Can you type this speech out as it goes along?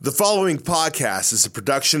The following podcast is a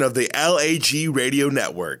production of the LAG Radio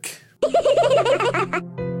Network.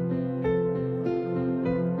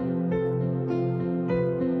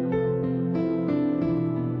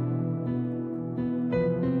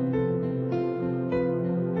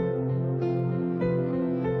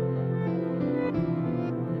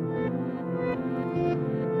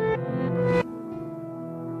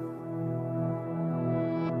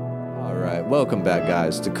 Welcome back,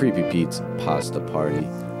 guys, to Creepy Pete's Pasta Party.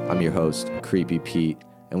 I'm your host, Creepy Pete,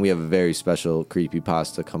 and we have a very special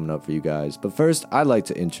creepypasta coming up for you guys. But first, I'd like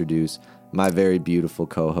to introduce my very beautiful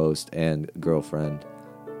co-host and girlfriend,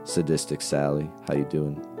 Sadistic Sally. How you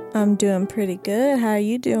doing? I'm doing pretty good. How are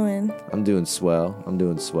you doing? I'm doing swell.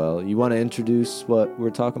 You want to introduce what we're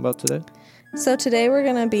talking about today? So today we're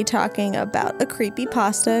going to be talking about a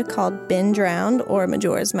creepypasta called BEN DROWNed, or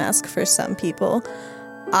Majora's Mask for some people.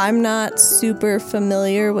 I'm not super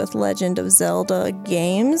familiar with Legend of Zelda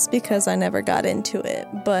games because I never got into it,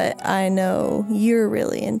 but I know you're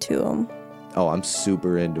really into them. Oh, I'm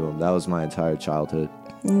super into them. That was my entire childhood.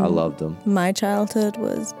 I loved them. My childhood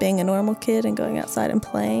was being a normal kid and going outside and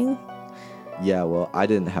playing. Yeah, well, I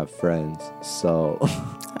didn't have friends, so...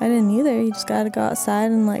 I didn't either. You just gotta go outside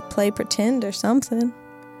and, play pretend or something.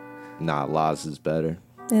 Nah, Laws is better.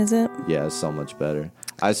 Is it? Yeah, it's so much better.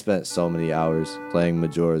 I spent so many hours playing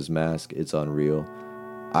Majora's Mask. It's unreal.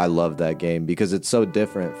 I love that game because it's so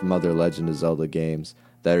different from other Legend of Zelda games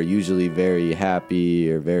that are usually very happy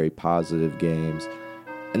or very positive games.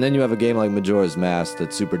 And then you have a game like Majora's Mask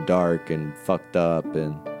that's super dark and fucked up.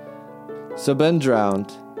 And so BEN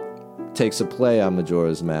DROWNed takes a play on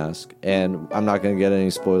Majora's Mask. And I'm not going to get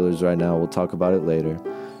any spoilers right now. We'll talk about it later.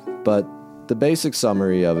 But the basic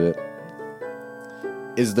summary of it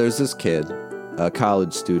is there's this kid, a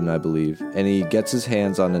college student, I believe, and he gets his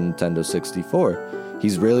hands on a Nintendo 64.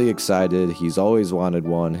 He's really excited. He's always wanted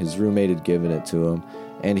one. His roommate had given it to him,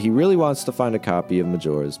 and he really wants to find a copy of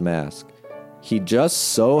Majora's Mask. He just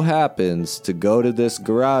so happens to go to this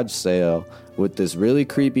garage sale with this really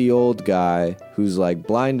creepy old guy who's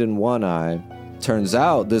blind in one eye. Turns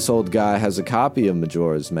out this old guy has a copy of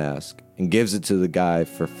Majora's Mask and gives it to the guy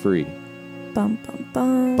for free. Bum, bum,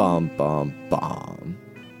 bum. Bum, bum, bum.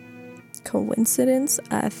 Coincidence?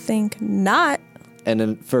 I think not. And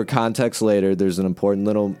then for context later, there's an important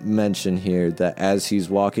little mention here that as he's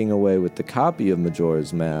walking away with the copy of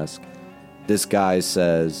Majora's Mask, this guy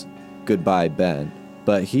says, "Goodbye, Ben."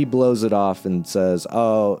 But he blows it off and says,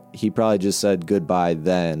 oh, he probably just said goodbye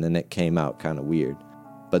then, and it came out kind of weird.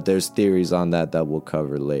 But there's theories on that we'll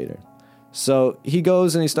cover later. So he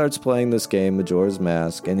goes and he starts playing this game, Majora's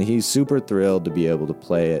Mask, and he's super thrilled to be able to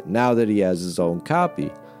play it now that he has his own copy.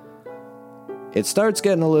 It starts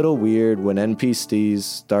getting a little weird when NPCs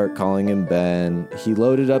start calling him Ben. He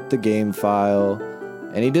loaded up the game file,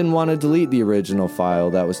 and he didn't want to delete the original file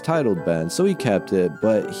that was titled Ben, so he kept it,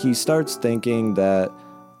 but he starts thinking that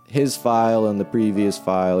his file and the previous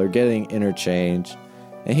file are getting interchanged,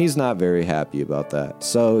 and he's not very happy about that.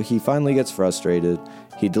 So he finally gets frustrated.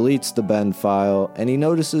 He deletes the Ben file, and he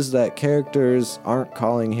notices that characters aren't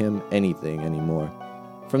calling him anything anymore.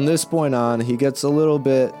 From this point on, he gets a little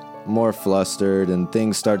bit more flustered, and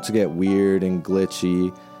things start to get weird and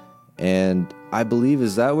glitchy. And I believe,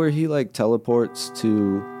 is that where he teleports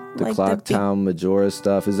to the Clock Town Majora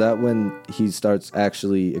stuff? Is that when he starts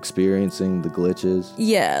actually experiencing the glitches?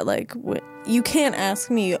 Yeah, you can't ask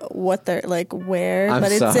me what they're where,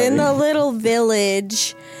 but it's in the little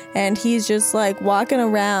village, and he's just walking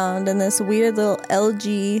around, and this weird little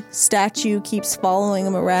LG statue keeps following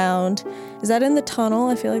him around. Is that in the tunnel?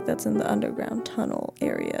 I feel like that's in the underground tunnel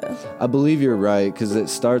area. I believe you're right, because it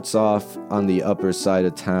starts off on the upper side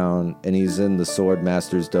of town, and he's in the Sword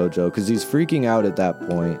Master's dojo, because he's freaking out at that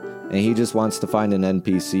point, and he just wants to find an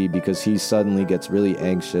NPC because he suddenly gets really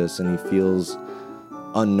anxious, and he feels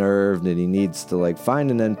unnerved, and he needs to find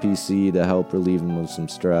an NPC to help relieve him of some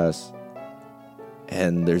stress.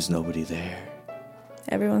 And there's nobody there.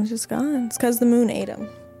 Everyone's just gone. It's because the moon ate him.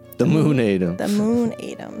 The moon ate him. The moon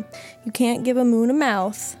ate him. You can't give a moon a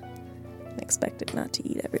mouth and expect it not to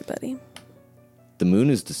eat everybody. The moon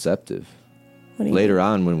is deceptive. Later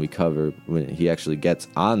on when he actually gets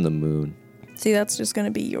on the moon. See, that's just going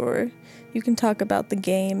to be you can talk about the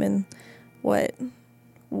game and what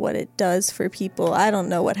it does for people. I don't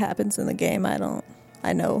know what happens in the game.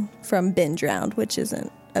 I know from BEN DROWNed, which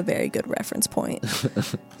isn't a very good reference point.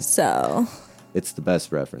 So it's the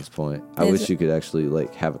best reference point. I wish you could actually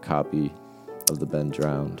have a copy of the BEN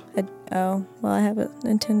DROWNed. I have a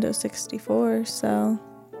Nintendo 64, so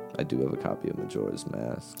I do have a copy of Majora's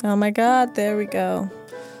Mask. Oh my god, there we go.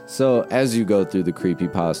 So as you go through the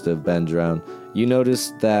creepypasta of Ben Drowned, you notice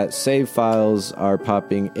that save files are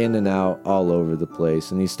popping in and out all over the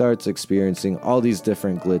place, and he starts experiencing all these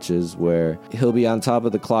different glitches where he'll be on top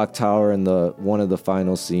of the clock tower in one of the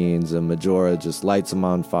final scenes, and Majora just lights him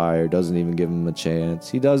on fire, doesn't even give him a chance.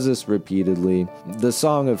 He does this repeatedly. The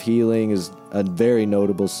Song of Healing is a very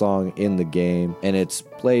notable song in the game, and it's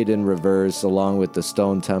played in reverse along with the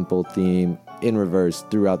Stone Temple theme in reverse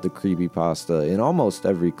throughout the creepypasta in almost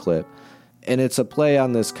every clip. And it's a play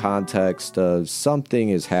on this context of something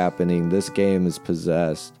is happening, this game is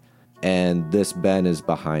possessed, and this Ben is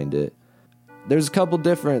behind it. There's a couple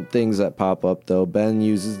different things that pop up though. Ben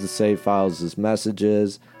uses the save files as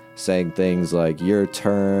messages, saying things like, your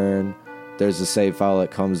turn. There's a save file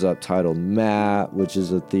that comes up titled Matt, which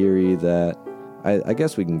is a theory that, I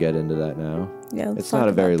guess we can get into that now. Yeah, it's not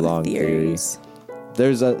a very long theory.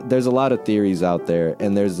 There's a lot of theories out there,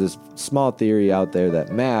 and there's this small theory out there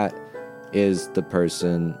that Matt is the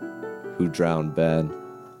person who drowned Ben.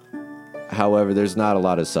 However, there's not a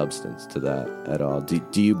lot of substance to that at all.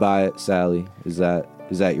 Do you buy it, Sally? Is that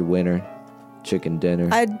your winner? Chicken dinner?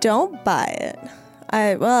 I don't buy it.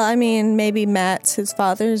 I mean, maybe Matt's his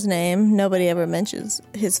father's name. Nobody ever mentions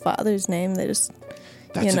his father's name. They just,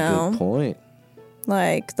 That's a good point.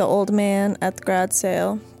 Like the old man at the garage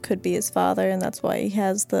sale could be his father, and that's why he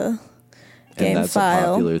has the game file. And that's a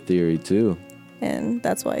popular theory too. And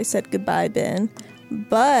that's why I said goodbye, Ben.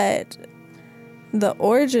 But the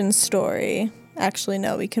origin story... Actually,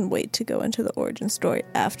 no, we can wait to go into the origin story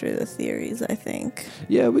after the theories, I think.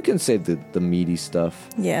 Yeah, we can save the meaty stuff.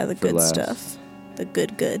 Yeah, the good last. stuff. The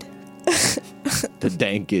good. The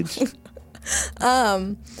dankage.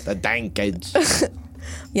 The dankage.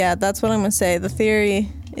 Yeah, that's what I'm going to say. The theory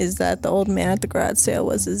is that the old man at the garage sale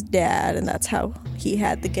was his dad, and that's how he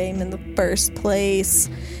had the game in the first place.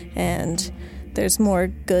 And there's more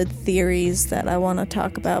good theories that I want to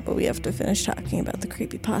talk about, but we have to finish talking about the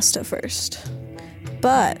creepypasta first.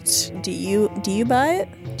 But do you buy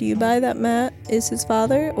it? Do you buy that Matt is his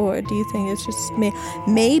father, or do you think it's just me?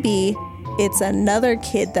 Maybe it's another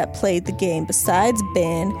kid that played the game besides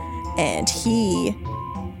Ben, and he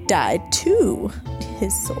died too.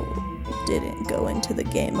 His soul didn't go into the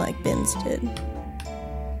game like Ben's did.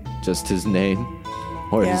 Just his name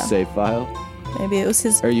or his save file? Maybe it was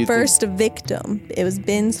his first victim. It was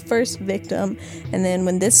Ben's first victim. And then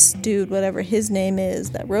when this dude, whatever his name is,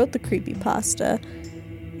 that wrote the creepypasta,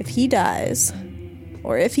 if he dies,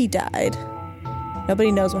 or if he died,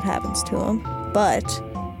 nobody knows what happens to him. But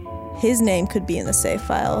his name could be in the save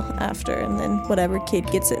file after, and then whatever kid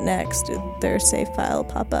gets it next, their save file will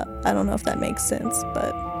pop up. I don't know if that makes sense,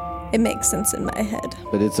 but it makes sense in my head.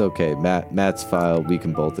 But it's okay. Matt's file, we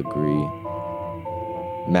can both agree.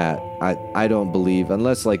 Matt, I don't believe,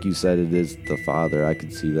 unless like you said it is the father, I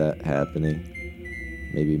could see that happening.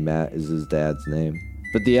 Maybe Matt is his dad's name.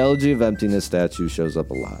 But the Elegy of Emptiness statue shows up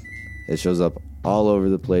a lot. It shows up all over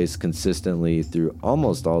the place consistently through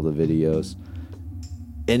almost all the videos.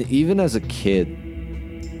 And even as a kid,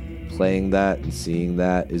 playing that and seeing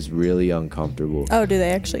that is really uncomfortable. Oh, do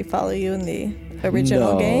they actually follow you in the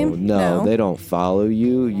original game? No, they don't follow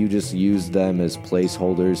you. You just use them as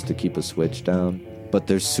placeholders to keep a switch down. But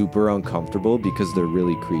they're super uncomfortable because they're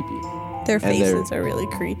really creepy. Their faces are really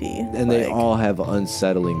creepy. And they all have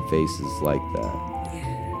unsettling faces like that.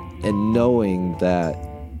 And knowing that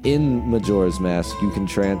in Majora's Mask, you can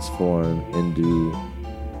transform into...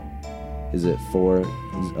 Is it 4?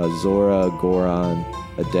 Zora, Goron,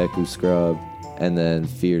 a Deku Scrub, and then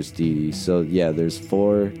Fierce Deity. So yeah, there's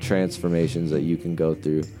 4 transformations that you can go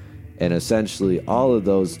through. And essentially all of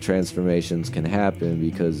those transformations can happen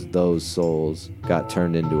because those souls got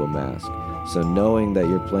turned into a mask. So knowing that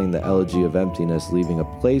you're playing the Elegy of Emptiness, leaving a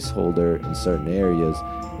placeholder in certain areas,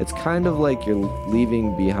 it's kind of like you're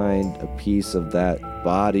leaving behind a piece of that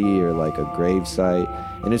body or like a gravesite.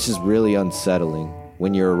 And it's just really unsettling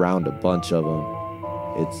when you're around a bunch of them.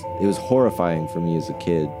 It was horrifying for me as a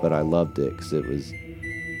kid, but I loved it because it was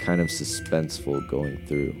kind of suspenseful going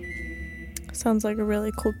through. Sounds like a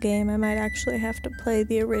really cool game. I might actually have to play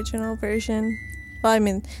the original version. Well, I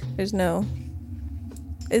mean, there's no...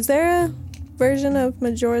 Is there a version of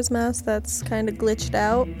Majora's Mask that's kind of glitched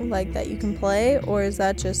out, like that you can play? Or is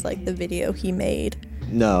that just like the video he made?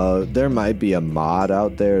 No, there might be a mod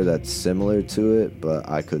out there that's similar to it, but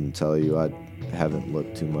I couldn't tell you. I haven't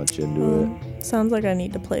looked too much into it. Sounds like I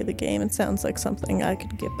need to play the game. It sounds like something I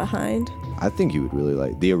could get behind. I think you would really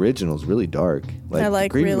like. The original's really dark. I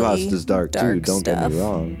like Creepypasta's really dark too. Don't stuff. Get me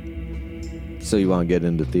wrong. So you want to get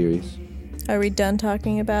into theories? Are we done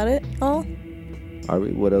talking about it all? Are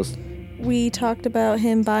we? What else? we talked about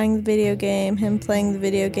him buying the video game, him playing the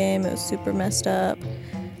video game. It was super messed up.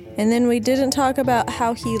 And then we didn't talk about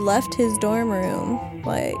how he left his dorm room.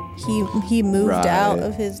 Like, he moved out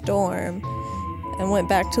of his dorm and went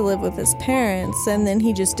back to live with his parents, and then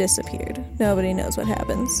he just disappeared. Nobody knows what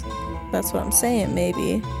happens. That's what I'm saying,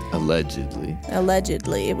 maybe. Allegedly.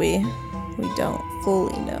 Allegedly, we don't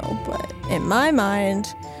fully know, but in my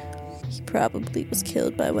mind, he probably was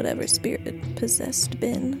killed by whatever spirit possessed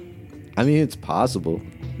Ben. I mean, it's possible.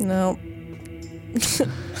 No.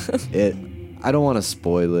 I don't want to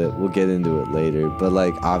spoil it. We'll get into it later, but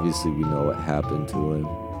like obviously we know what happened to him.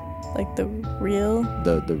 Like the real?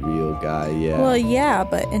 The real guy, yeah. Well, yeah,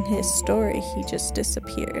 but in his story, he just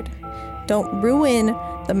disappeared. Don't ruin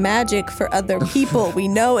the magic for other people. We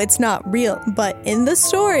know it's not real, but in the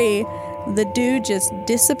story, the dude just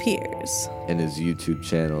disappears. And his YouTube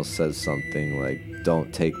channel says something like,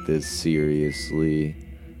 "Don't take this seriously."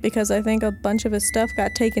 Because I think a bunch of his stuff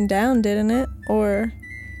got taken down, didn't it? Or...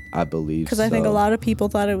 I believe so. Because I think a lot of people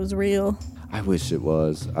thought it was real. I wish it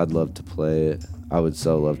was. I'd love to play it. I would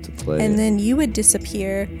so love to play it. And then you would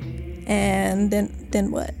disappear, and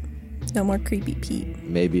then what? No more Creepy Pete.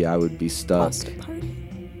 Maybe I would be stuck Pasta party.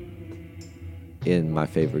 in my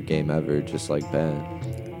favorite game ever, just like Ben.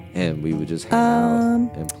 And we would just hang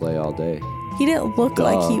out and play all day. He didn't look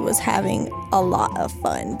like he was having a lot of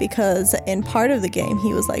fun, because in part of the game,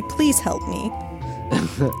 he was like, "Please help me."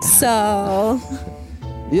 So...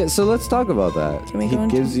 Yeah, so let's talk about that. Can we go He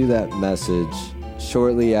gives you that message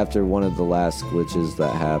shortly after one of the last glitches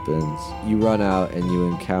that happens. You run out and you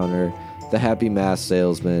encounter the happy mask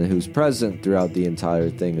salesman, who's present throughout the entire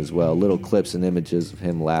thing as well. Little clips and images of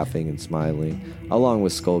him laughing and smiling, along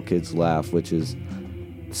with Skull Kid's laugh, which is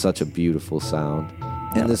such a beautiful sound.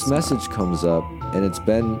 And this message comes up, and it's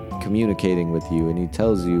Ben communicating with you, and he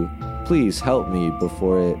tells you, "Please help me,"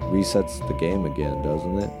 before it resets the game again,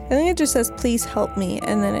 doesn't it? I think it just says, "Please help me,"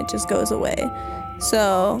 and then it just goes away.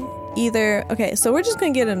 So either... Okay, so we're just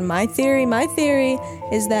going to get into my theory. My theory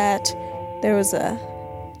is that there was a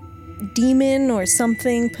demon or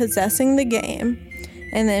something possessing the game,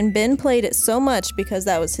 and then Ben played it so much because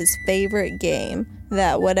that was his favorite game,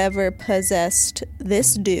 that whatever possessed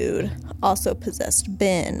this dude also possessed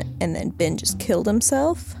Ben, and then Ben just killed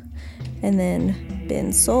himself, and then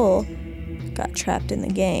Ben's soul got trapped in the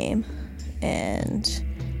game. And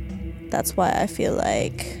that's why I feel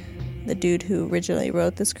like the dude who originally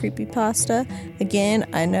wrote this creepypasta, again,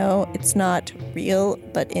 I know it's not real,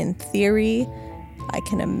 but in theory, I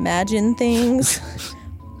can imagine things.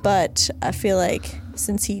 But I feel like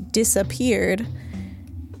since he disappeared,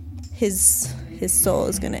 his soul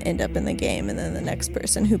is going to end up in the game, and then the next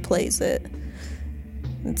person who plays it,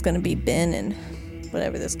 it's going to be Ben and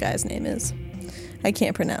whatever this guy's name is. I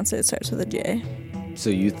can't pronounce it. It starts with a J. So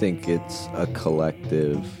you think it's a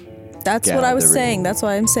collective... That's what I was saying. That's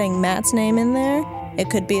why I'm saying Matt's name in there. It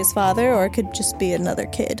could be his father, or it could just be another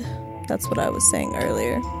kid. That's what I was saying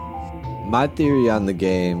earlier. My theory on the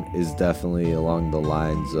game is definitely along the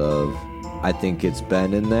lines of, I think it's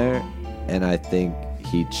Ben in there, and I think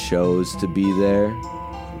he chose to be there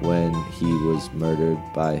when he was murdered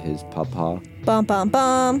by his papa. Bum, bum,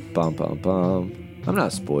 bum. Bum, bum, bum. I'm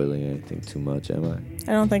not spoiling anything too much, am I?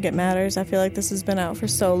 I don't think it matters. I feel like this has been out for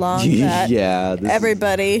so long that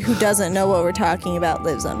everybody who doesn't know what we're talking about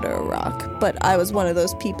lives under a rock. But I was one of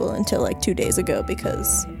those people until like 2 days ago,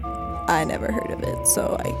 because I never heard of it,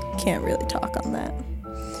 so I can't really talk on that.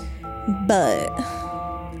 But...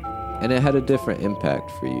 And it had a different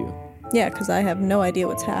impact for you. Yeah, because I have no idea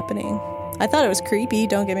what's happening. I thought it was creepy,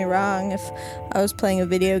 don't get me wrong, if I was playing a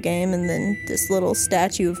video game and then this little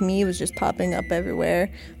statue of me was just popping up everywhere,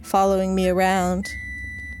 following me around,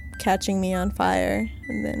 catching me on fire,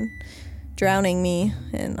 and then drowning me,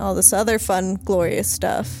 and all this other fun, glorious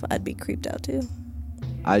stuff, I'd be creeped out too.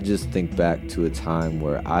 I just think back to a time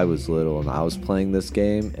where I was little and I was playing this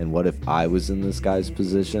game, and what if I was in this guy's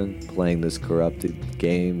position, playing this corrupted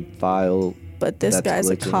game file? But this guy's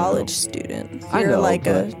a college student. I You're know, like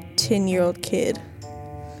a 10-year-old kid.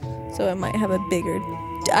 So it might have a bigger...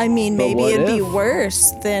 I mean, maybe it'd be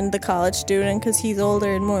worse than the college student because he's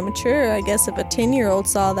older and more mature. I guess if a 10-year-old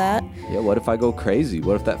saw that... Yeah, what if I go crazy?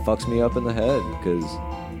 What if that fucks me up in the head because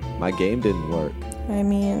my game didn't work? I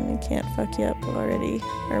mean, it can't fuck you up already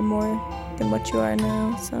or more than what you are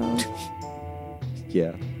now, so...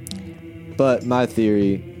 Yeah. But my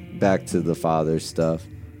theory, back to the father stuff,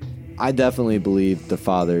 I definitely believe the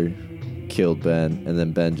father killed Ben, and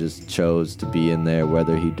then Ben just chose to be in there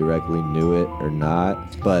whether he directly knew it or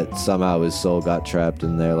not, but somehow his soul got trapped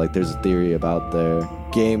in there. Like, there's a theory about their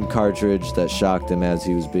game cartridge that shocked him as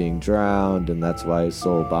he was being drowned, and that's why his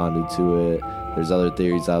soul bonded to it. There's other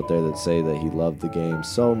theories out there that say that he loved the game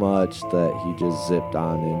so much that he just zipped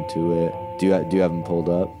on into it. Do you have them pulled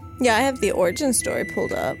up? Yeah, I have the origin story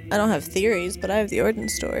pulled up. I don't have theories, but I have the origin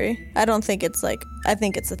story. I don't think it's I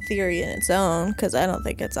think it's a theory in its own, because I don't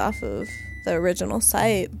think it's off of the original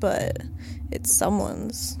site, but it's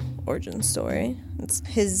someone's origin story.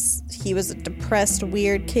 He was a depressed,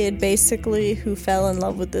 weird kid, basically, who fell in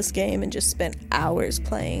love with this game and just spent hours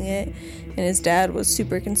playing it. And his dad was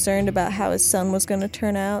super concerned about how his son was going to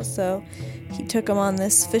turn out, so he took him on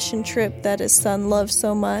this fishing trip that his son loved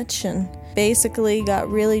so much, and basically got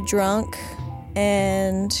really drunk,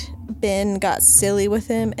 and Ben got silly with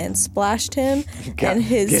him and splashed him. Get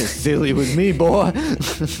silly with me, boy.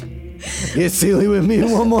 Get silly with me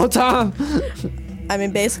one more time. I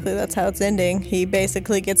mean, basically, that's how it's ending. He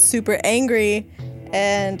basically gets super angry,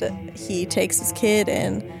 and he takes his kid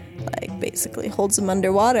and, basically holds him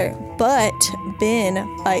underwater. But Ben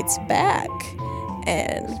fights back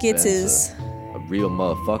and gets a real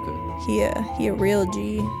motherfucker. He a real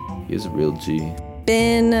G. He is a real G.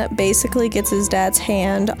 Ben basically gets his dad's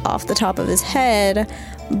hand off the top of his head,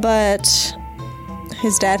 but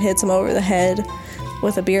his dad hits him over the head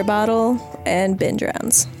with a beer bottle, and Ben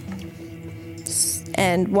drowns.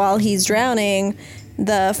 And while he's drowning,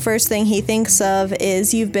 the first thing he thinks of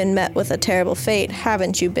is, "You've been met with a terrible fate,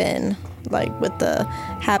 haven't you been?" With the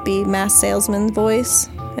happy mass salesman voice.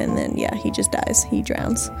 And then, he just dies. He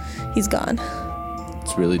drowns. He's gone.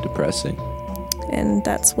 It's really depressing. And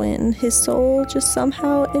that's when his soul just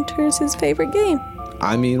somehow enters his favorite game.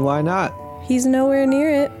 I mean, why not? He's nowhere near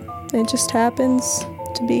it. It just happens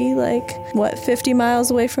to be 50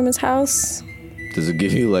 miles away from his house. Does it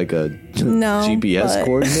give you a GPS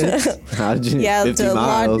coordinate? How did you? Yeah, 50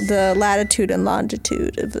 miles. The latitude and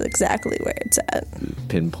longitude of exactly where it's at.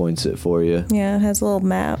 Pinpoints it for you. Yeah, it has a little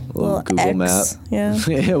map, a little Google X. map. Yeah,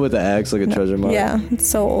 yeah, with an X like a treasure mark. Yeah, it's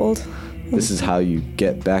so old. This is how you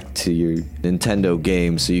get back to your Nintendo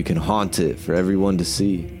game so you can haunt it for everyone to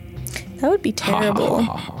see. That would be terrible.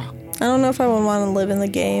 I don't know if I would want to live in the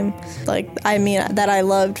game. That I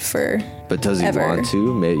loved for. But does he want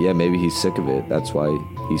to? Maybe he's sick of it. That's why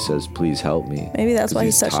he says, "Please help me." Maybe that's why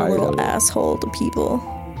he's such a little asshole to people.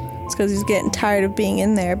 It's because he's getting tired of being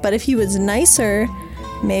in there. But if he was nicer,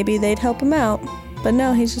 maybe they'd help him out. But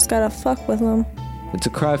no, he's just gotta fuck with them. It's a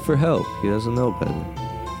cry for help. He doesn't know better.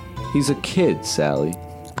 He's a kid, Sally.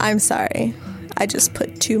 I'm sorry. I just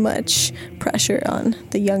put too much pressure on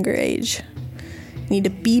the younger age. You need to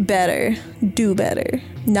be better, do better,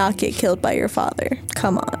 not get killed by your father.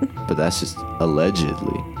 Come on. But that's just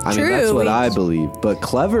allegedly. I True, mean, that's what I believe. But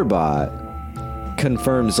Cleverbot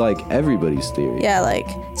confirms everybody's theory. Yeah,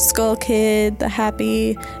 Skull Kid, the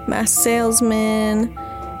happy mass salesman.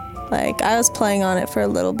 I was playing on it for a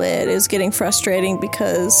little bit. It was getting frustrating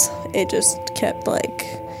because it just kept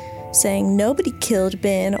saying nobody killed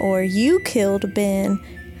Ben or you killed Ben.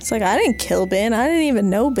 It's I didn't kill Ben. I didn't even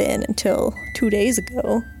know Ben until 2 days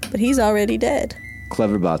ago. But he's already dead.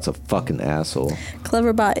 Cleverbot's a fucking asshole.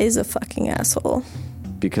 Cleverbot is a fucking asshole.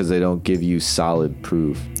 Because they don't give you solid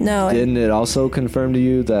proof. No. Didn't it also confirm to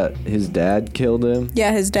you that his dad killed him?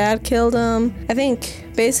 Yeah, his dad killed him. I think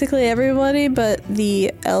basically everybody but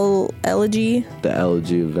the elegy. The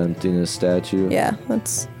elegy of emptiness statue? Yeah,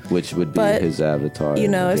 that's... Which would be his avatar.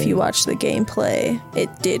 If you watch the gameplay, it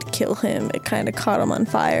did kill him. It kind of caught him on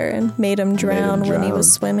fire and made him drown when he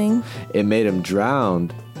was swimming. It made him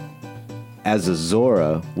drown as a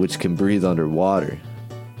Zora, which can breathe underwater,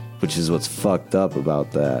 which is what's fucked up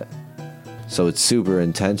about that. So it's super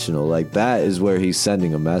intentional. That is where he's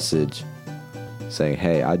sending a message saying,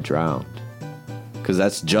 "Hey, I drowned." Because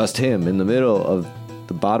that's just him in the middle of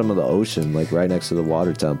the bottom of the ocean, right next to the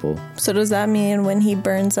water temple. So does that mean when he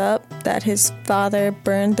burns up that his father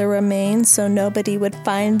burned the remains so nobody would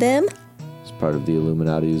find them? It's part of the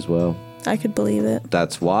Illuminati as well. I could believe it.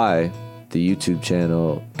 That's why the YouTube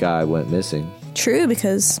channel guy went missing. True,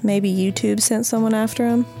 because maybe YouTube sent someone after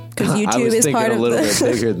him. Because YouTube is part of a little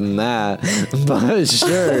bit bigger than that, but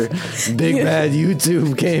sure, big bad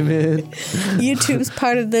YouTube came in. YouTube's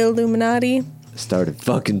part of the Illuminati. Started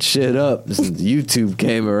fucking shit up since YouTube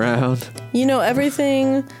came around.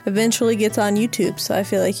 Everything eventually gets on YouTube, so I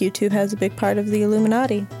feel like YouTube has a big part of the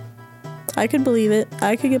Illuminati. I could believe it.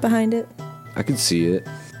 I could get behind it. I could see it.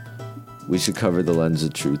 We should cover the lens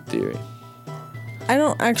of truth theory. I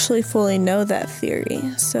don't actually fully know that theory,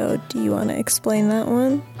 so do you want to explain that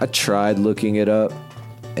one? I tried looking it up,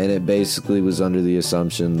 And it basically was under the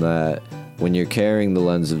assumption that when you're carrying the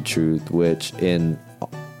Lens of Truth, which in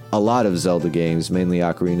a lot of Zelda games, mainly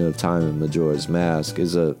Ocarina of Time and Majora's Mask,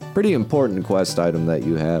 is a pretty important quest item that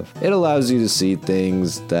you have. It allows you to see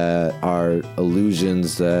things that are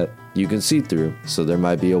illusions that you can see through. So there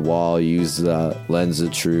might be a wall, you use the Lens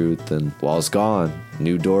of Truth, and wall's gone.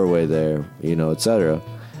 New doorway there, etc.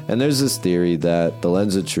 And there's this theory that the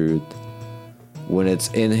Lens of Truth, when it's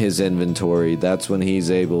in his inventory, that's when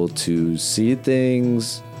he's able to see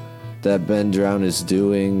things that Ben Drowned is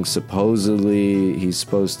doing. Supposedly, he's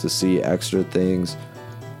supposed to see extra things.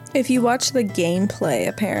 If you watch the gameplay,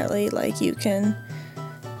 apparently, you can...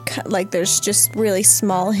 there's just really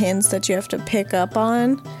small hints that you have to pick up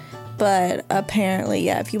on. But apparently,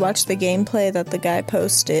 yeah, if you watch the gameplay that the guy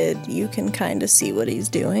posted, you can kind of see what he's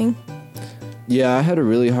doing. Yeah, I had a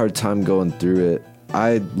really hard time going through it.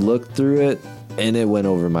 I looked through it, and it went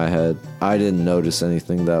over my head. I didn't notice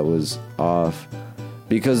anything that was off.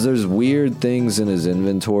 Because there's weird things in his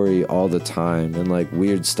inventory all the time, and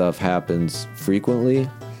weird stuff happens frequently.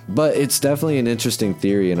 But it's definitely an interesting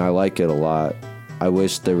theory, and I like it a lot. I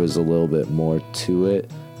wish there was a little bit more to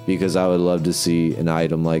it, because I would love to see an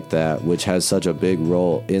item like that, which has such a big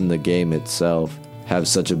role in the game itself, have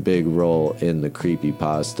such a big role in the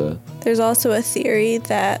creepypasta. There's also a theory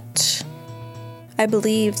that I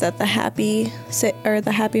believe that the Happy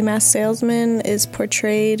Mask Salesman is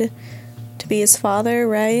portrayed to be his father,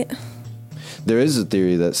 right? There is a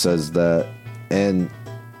theory that says that, and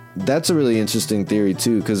that's a really interesting theory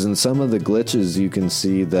too, because in some of the glitches you can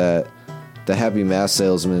see that the Happy Mask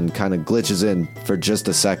Salesman kind of glitches in for just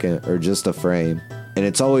a second or just a frame, and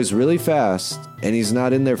it's always really fast, and he's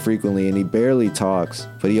not in there frequently, and he barely talks,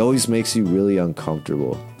 but he always makes you really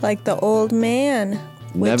uncomfortable. Like the old man.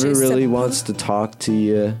 Never really wants to talk to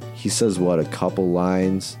you. He says, a couple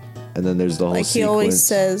lines, and then there's the whole sequence. He always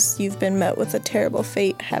says, "You've been met with a terrible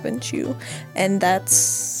fate, haven't you?" And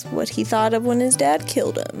that's what he thought of when his dad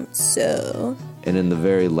killed him, so... And in the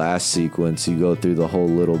very last sequence, you go through the whole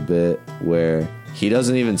little bit where he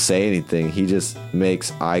doesn't even say anything. He just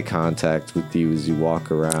makes eye contact with you as you walk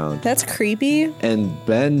around. That's creepy. And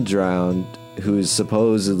Ben Drowned, who's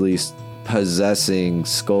supposedly possessing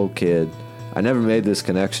Skull Kid, I never made this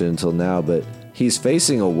connection until now, but he's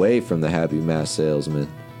facing away from the Happy Mask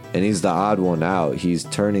Salesman. And he's the odd one out. He's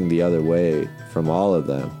turning the other way from all of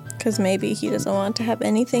them. Because maybe he doesn't want to have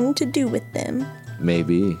anything to do with them.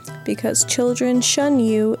 Maybe. Because children shun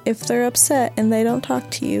you if they're upset and they don't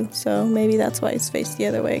talk to you. So maybe that's why he's faced the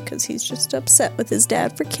other way, because he's just upset with his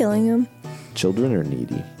dad for killing him. Children are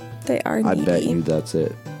needy. They are needy. I bet you that's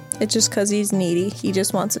it. It's just because he's needy. He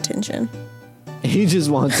just wants attention. He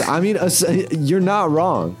just wants... you're not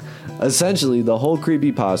wrong. Essentially, the whole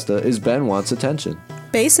creepypasta is Ben wants attention.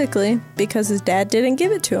 Basically, because his dad didn't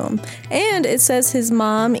give it to him. And it says his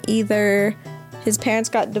mom either... his parents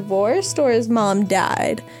got divorced or his mom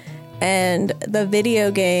died. And the video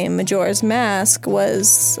game Majora's Mask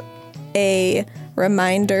was a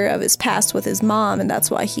reminder of his past with his mom, and that's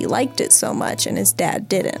why he liked it so much, and his dad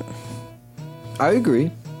didn't. I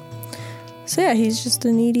agree. So yeah, he's just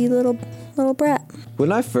a needy little brat.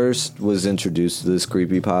 When I first was introduced to this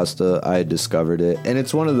creepypasta, I discovered it, and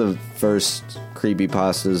it's one of the first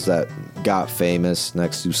creepypastas that got famous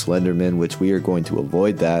next to Slenderman, which we are going to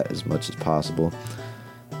avoid that as much as possible.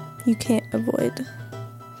 You can't avoid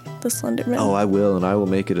the Slenderman. Oh, I will, and I will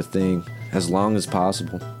make it a thing as long as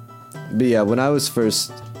possible. But yeah, when I was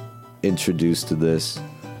first introduced to this,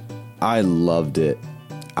 I loved it.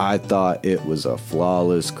 I thought it was a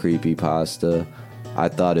flawless creepypasta. I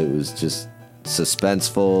thought it was just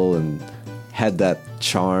suspenseful and had that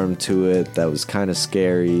charm to it that was kind of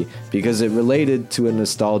scary because it related to a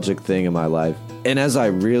nostalgic thing in my life. And as I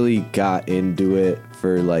really got into it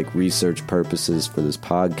for research purposes for this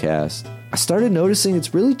podcast, I started noticing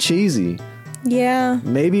it's really cheesy. Yeah.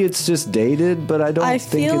 Maybe it's just dated, but I don't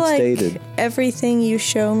think it's dated. Everything you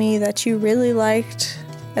show me that you really liked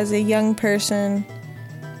as a young person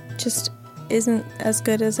just isn't as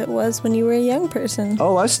good as it was when you were a young person.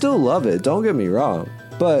 Oh, I still love it. Don't get me wrong.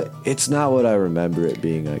 But it's not what I remember it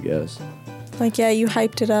being, I guess. You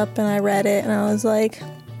hyped it up and I read it and I was like...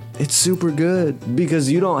 it's super good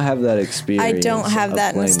because you don't have that experience. I don't have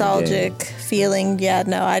that nostalgic feeling. Yeah,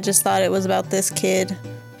 no, I just thought it was about this kid,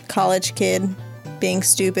 college kid, being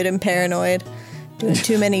stupid and paranoid, doing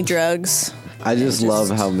too many drugs. I just love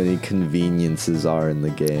how many conveniences are in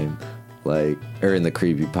the game, or in the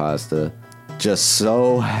creepypasta. Just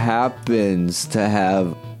so happens to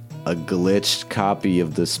have a glitched copy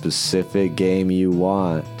of the specific game you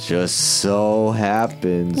want. Just so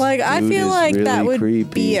happens. Like, I feel like really that would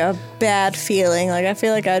creepy. be a bad feeling. Like, I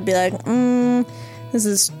feel like I'd be like, this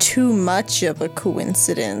is too much of a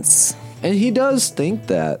coincidence. And he does think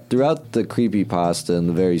that throughout the creepypasta in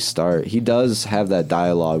the very start. He does have that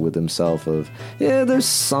dialogue with himself of, yeah, there's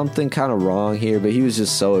something kind of wrong here, but he was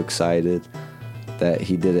just so excited that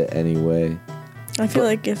he did it anyway. I feel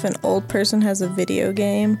like if an old person has a video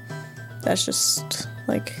game, that's just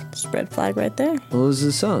like red flag right there. Well, it was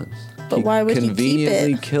his son's. But why would he keep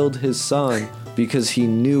conveniently it? killed his son because he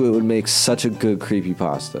knew it would make such a good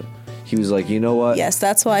creepypasta. He was like, you know what? Yes,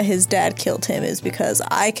 that's why his dad killed him, is because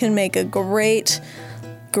I can make a great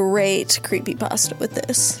creepypasta with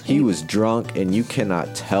this. He was drunk, and you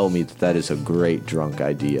cannot tell me that is a great drunk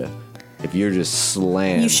idea. If you're just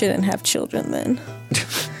slammed. You shouldn't have children then.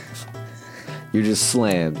 You're just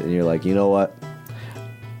slammed, and you're like, you know what?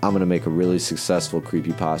 I'm going to make a really successful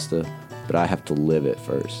creepypasta, but I have to live it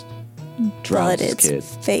first. Drown But this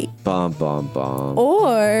it's kid. fate. Bum, bum, bum.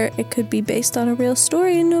 Or it could be based on a real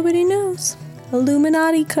story and nobody knows.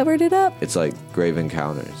 Illuminati covered it up. It's like Grave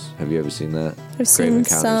Encounters. Have you ever seen that? I've Grave seen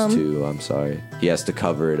Encounters some. 2, I'm sorry. He has to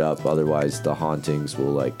cover it up, otherwise the hauntings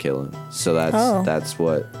will like kill him. So that's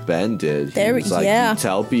what Ben did. He There- was like, yeah. you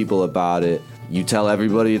tell people about it. You tell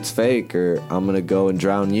everybody it's fake, or I'm gonna go and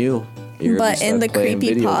drown you. You're gonna But in the start playing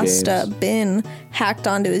video creepypasta, games. Ben hacked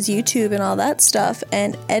onto his YouTube and all that stuff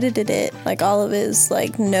and edited it, like all of his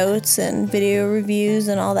like notes and video reviews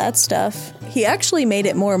and all that stuff. He actually made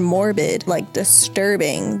it more morbid, like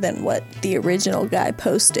disturbing than what the original guy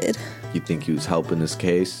posted. You think he was helping his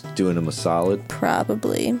case, doing him a solid,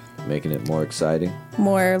 Probably making it more exciting?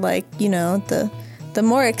 more like, you know, the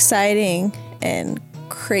more exciting and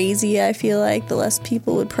crazy I feel like, the less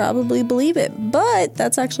people would probably believe it. But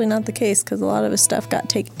that's actually not the case, because a lot of his stuff got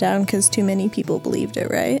taken down because too many people believed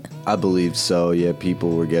it, right? I believe so. Yeah, people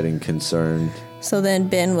were getting concerned. So then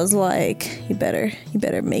Ben was like, you better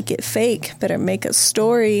make it fake, better make a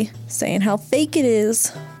story saying how fake it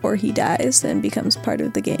is, or he dies and becomes part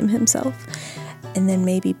of the game himself. And then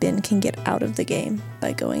maybe Ben can get out of the game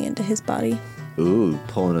by going into his body. Ooh,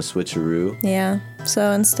 pulling a switcheroo. Yeah,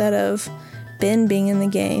 so instead of Ben being in the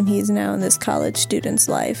game, he's now in this college student's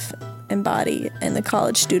life and body, and the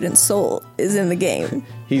college student's soul is in the game.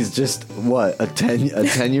 He's just, what, a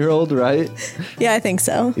 10-year-old, right? Yeah, I think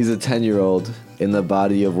so. He's a 10-year-old in the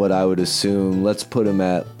body of what I would assume, let's put him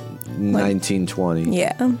at 1920.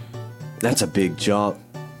 Yeah. That's a big jump.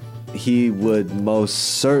 He would most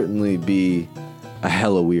certainly be a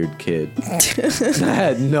hella weird kid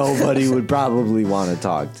that nobody would probably want to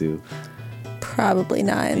talk to. Probably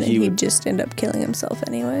not, and then He he'd would- just end up killing himself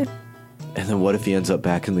anyway. And then what if he ends up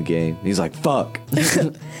back in the game? He's like, fuck.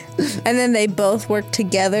 And then they both work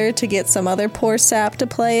together to get some other poor sap to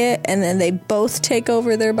play it, and then they both take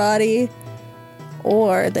over their body.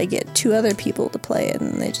 Or they get two other people to play it,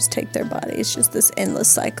 and they just take their body. It's just this endless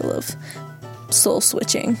cycle of soul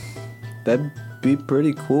switching. That'd be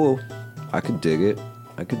pretty cool. I could dig it.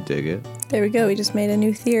 There we go, we just made a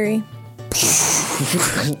new theory.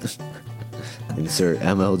 Insert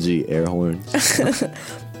MLG air horns.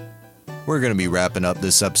 We're going to be wrapping up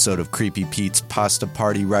this episode of Creepy Pete's Pasta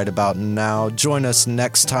Party right about now. Join us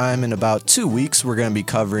next time. In about 2 weeks, we're going to be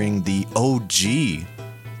covering the OG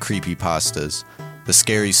Creepypastas, the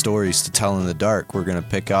scary stories to tell in the dark. We're going to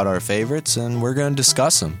pick out our favorites and we're going to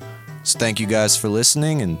discuss them. So thank you guys for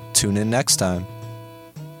listening, and tune in next time.